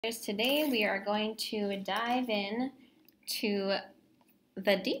Today we are going to dive in to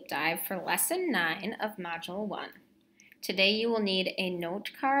the deep dive for lesson 9 of module 1. Today you will need a note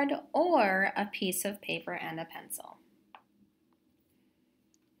card or a piece of paper and a pencil.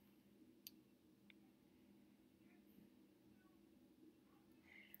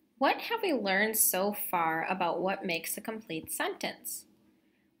 What have we learned so far about what makes a complete sentence?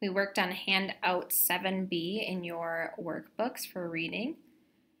 We worked on handout 7B in your workbooks for reading.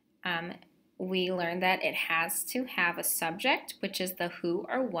 We learned that it has to have a subject, which is the who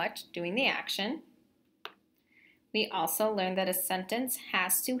or what doing the action. We also learned that a sentence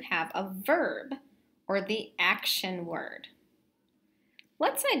has to have a verb or the action word.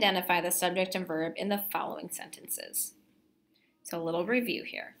 Let's identify the subject and verb in the following sentences. So a little review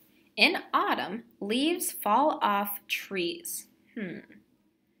here. In autumn, leaves fall off trees.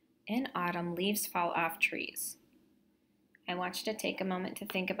 In autumn, leaves fall off trees. I want you to take a moment to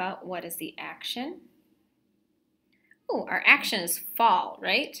think about what is the action. Oh, our action is fall,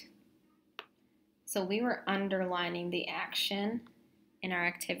 right? So we were underlining the action in our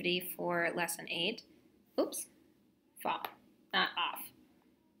activity for lesson 8. Oops, fall, not off.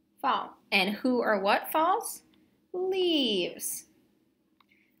 Fall. And who or what falls? Leaves.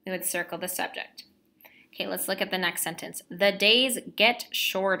 We would circle the subject. Okay, let's look at the next sentence. The days get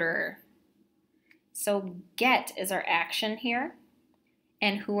shorter. So get is our action here.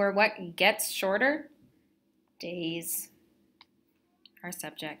 And who or what gets shorter? Days, our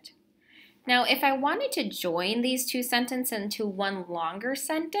subject. Now, if I wanted to join these two sentences into one longer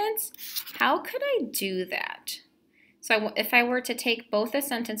sentence, how could I do that? So if I were to take both the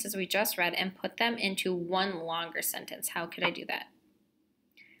sentences we just read and put them into one longer sentence, how could I do that?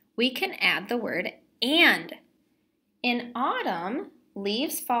 We can add the word and. In autumn,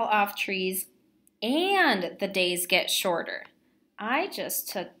 leaves fall off trees and the days get shorter. I just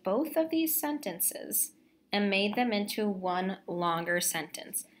took both of these sentences and made them into one longer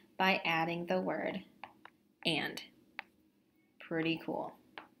sentence by adding the word and. Pretty cool.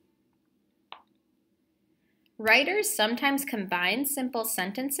 Writers sometimes combine simple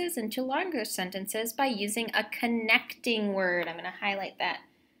sentences into longer sentences by using a connecting word. I'm going to highlight that.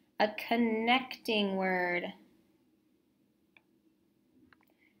 A connecting word.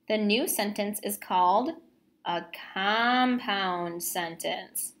 The new sentence is called a compound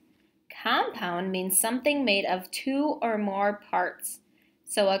sentence. Compound means something made of two or more parts.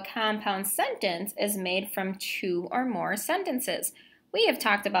 So a compound sentence is made from two or more sentences. We have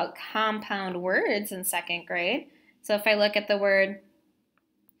talked about compound words in 2nd grade. So if I look at the word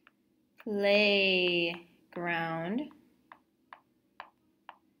playground,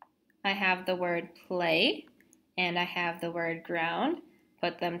 I have the word play and I have the word ground.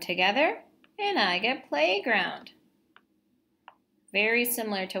 Put them together and I get playground. Very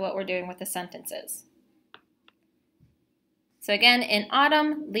similar to what we're doing with the sentences. So again, in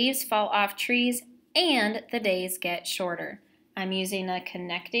autumn, leaves fall off trees and the days get shorter. I'm using a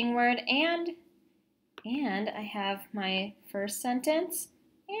connecting word and I have my first sentence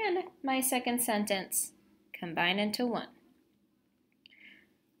and my second sentence combined into one.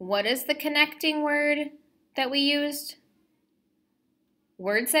 What is the connecting word that we used?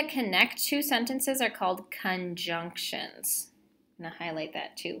 Words that connect two sentences are called conjunctions. I'm going to highlight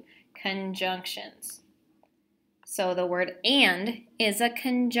that too. Conjunctions. So the word and is a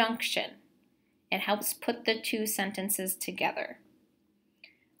conjunction. It helps put the two sentences together.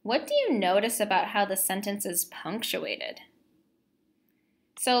 What do you notice about how the sentence is punctuated?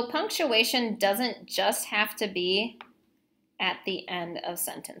 So punctuation doesn't just have to be at the end of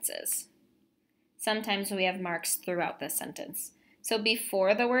sentences. Sometimes we have marks throughout the sentence. So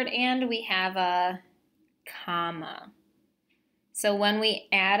before the word and, we have a comma. So when we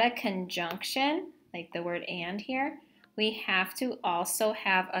add a conjunction, like the word and here, we have to also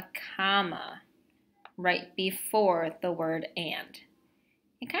have a comma right before the word and.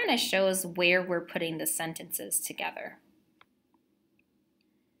 It kind of shows where we're putting the sentences together.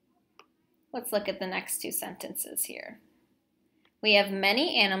 Let's look at the next two sentences here. We have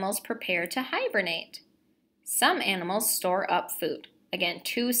many animals prepare to hibernate. Some animals store up food. Again,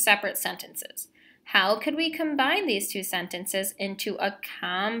 two separate sentences. How could we combine these two sentences into a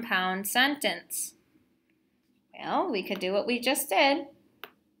compound sentence? Well, we could do what we just did.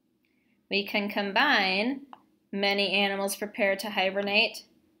 We can combine many animals prepare to hibernate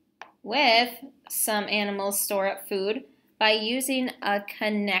with some animals store up food by using a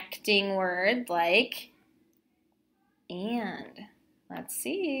connecting word like and. Let's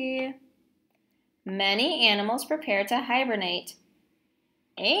see. Many animals prepare to hibernate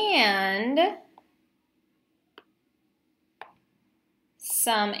and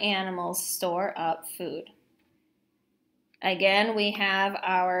Some animals store up food. Again, we have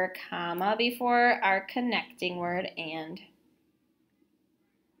our comma before our connecting word and.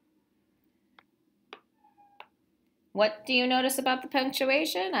 What do you notice about the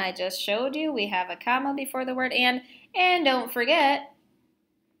punctuation? I just showed you we have a comma before the word and don't forget,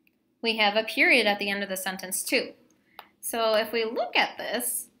 we have a period at the end of the sentence too. So if we look at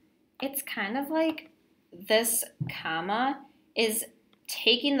this, it's kind of like this comma is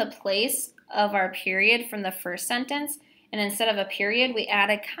taking the place of our period from the first sentence, and instead of a period, we add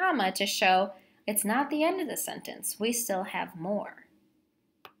a comma to show it's not the end of the sentence. We still have more.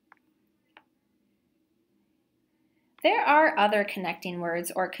 There are other connecting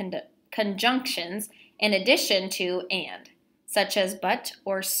words or conjunctions in addition to and, such as but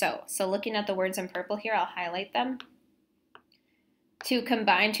or so. So looking at the words in purple here, I'll highlight them. To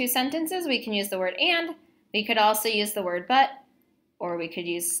combine two sentences, we can use the word and. We could also use the word but, or we could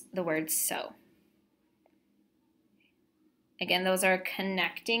use the word so. Again, those are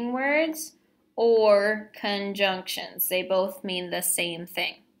connecting words or conjunctions. They both mean the same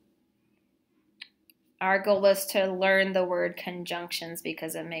thing. Our goal is to learn the word conjunctions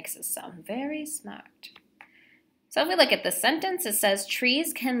because it makes us sound very smart. So if we look at the sentence, it says,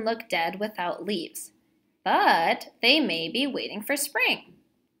 trees can look dead without leaves, but they may be waiting for spring.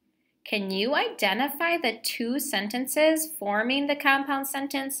 Can you identify the two sentences forming the compound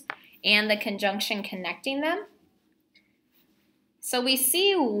sentence and the conjunction connecting them? So we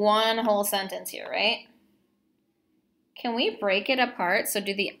see one whole sentence here, right? Can we break it apart? So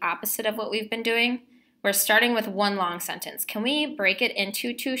do the opposite of what we've been doing. We're starting with one long sentence. Can we break it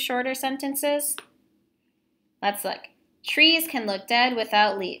into two shorter sentences? Let's look. Trees can look dead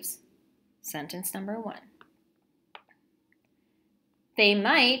without leaves. Sentence number 1. They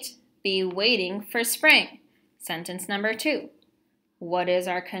might be waiting for spring. Sentence number 2. What is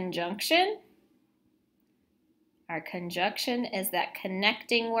our conjunction? Our conjunction is that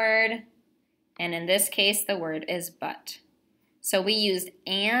connecting word, and in this case, the word is but. So we used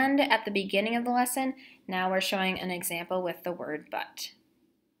and at the beginning of the lesson. Now we're showing an example with the word but.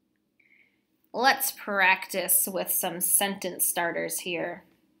 Let's practice with some sentence starters here.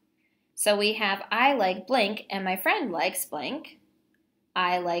 So we have I like blank and my friend likes blank.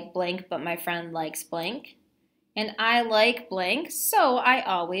 I like blank but my friend likes blank. And I like blank so I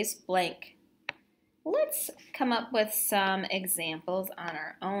always blank. Let's come up with some examples on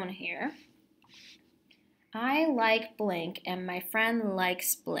our own here. I like blank and my friend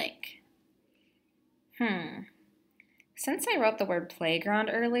likes blank. Since I wrote the word playground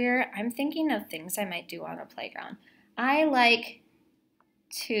earlier, I'm thinking of things I might do on a playground. I like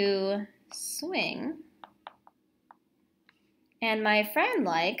to swing and my friend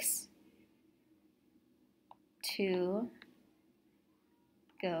likes to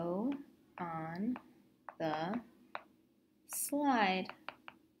go on the slide.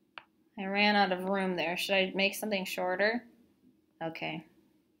 I ran out of room there. Should I make something shorter? Okay.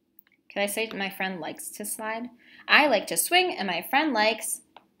 Can I say my friend likes to slide? I like to swing and my friend likes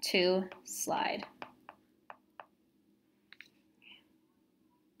to slide.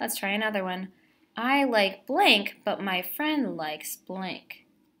 Let's try another one. I like blank, but my friend likes blank.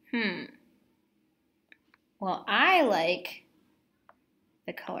 Well, I like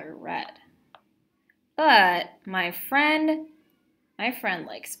the color red, but my friend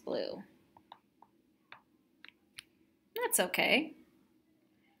likes blue. That's okay.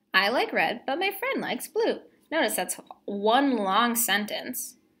 I like red, but my friend likes blue. Notice that's one long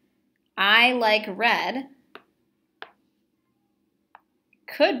sentence. I like red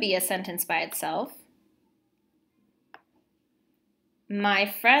could be a sentence by itself. My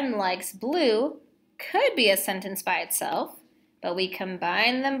friend likes blue could be a sentence by itself, but we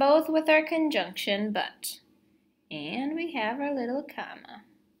combine them both with our conjunction but. And we have our little comma.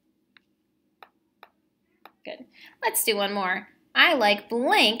 Good. Let's do one more. I like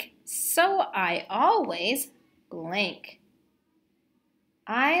blank, so I always blank.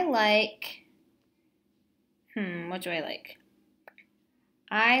 I like, what do I like?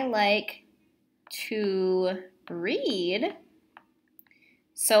 I like to read,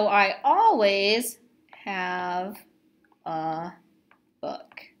 so I always have a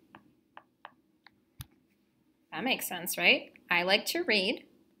book. That makes sense, right? I like to read,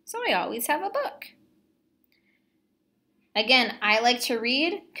 so I always have a book. Again, I like to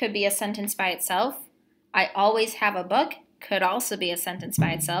read could be a sentence by itself. I always have a book could also be a sentence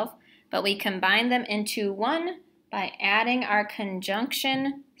by itself, but we combine them into one by adding our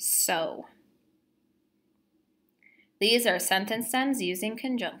conjunction so. These are sentence stems using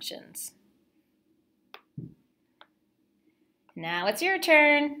conjunctions. Now it's your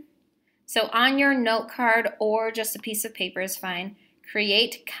turn. So on your note card or just a piece of paper is fine,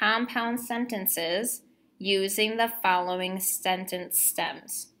 create compound sentences using the following sentence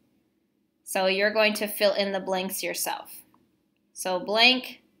stems. So you're going to fill in the blanks yourself. So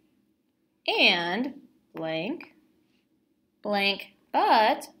blank and blank, blank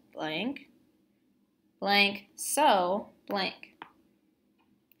but blank, blank so blank.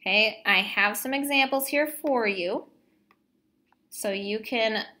 Okay, I have some examples here for you. So you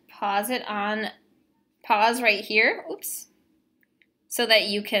can pause right here, oops, so that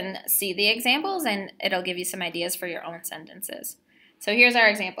you can see the examples and it'll give you some ideas for your own sentences. So here's our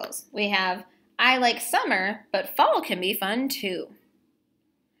examples. We have, I like summer, but fall can be fun too.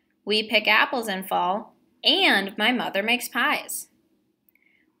 We pick apples in fall, and my mother makes pies.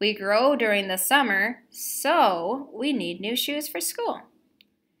 We grow during the summer, so we need new shoes for school.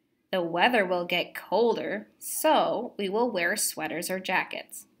 The weather will get colder, so we will wear sweaters or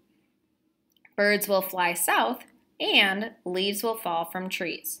jackets. Birds will fly south, and leaves will fall from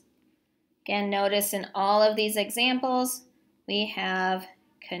trees. Again, notice in all of these examples, we have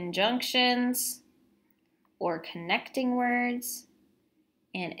conjunctions or connecting words,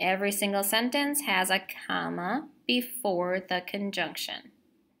 and every single sentence has a comma before the conjunction.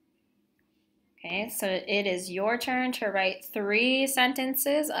 Okay, so it is your turn to write 3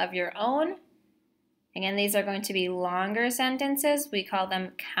 sentences of your own. Again, these are going to be longer sentences. We call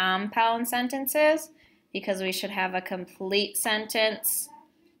them compound sentences because we should have a complete sentence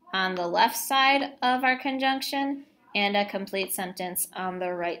on the left side of our conjunction and a complete sentence on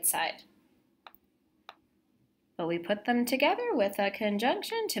the right side. But we put them together with a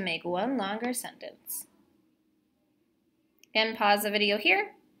conjunction to make one longer sentence. Again, pause the video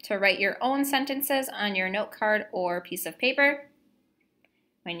here to write your own sentences on your note card or piece of paper.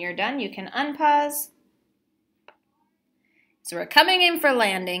 When you're done, you can unpause. So we're coming in for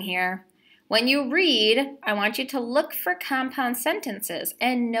landing here. When you read, I want you to look for compound sentences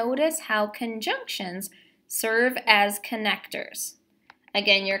and notice how conjunctions serve as connectors.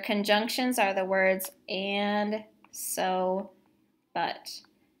 Again, your conjunctions are the words and, so, but.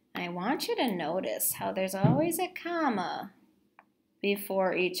 I want you to notice how there's always a comma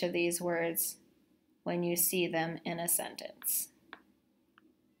before each of these words when you see them in a sentence.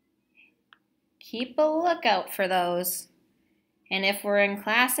 Keep a lookout for those. And if we're in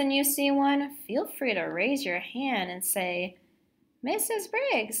class and you see one, feel free to raise your hand and say, Mrs.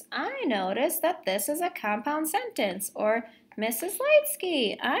 Briggs, I noticed that this is a compound sentence. Or Mrs.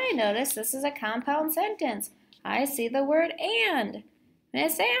 Lightsky, I noticed this is a compound sentence. I see the word and.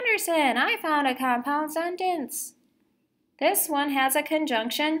 Miss Anderson, I found a compound sentence. This one has a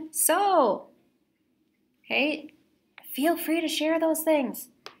conjunction, so. Okay, feel free to share those things.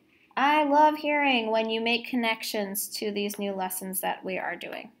 I love hearing when you make connections to these new lessons that we are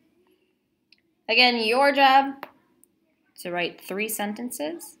doing. Again, your job to write 3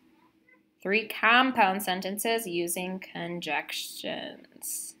 sentences, 3 compound sentences using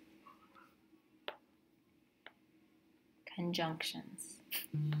conjunctions.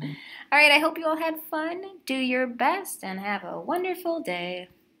 All right, I hope you all had fun. Do your best and have a wonderful day.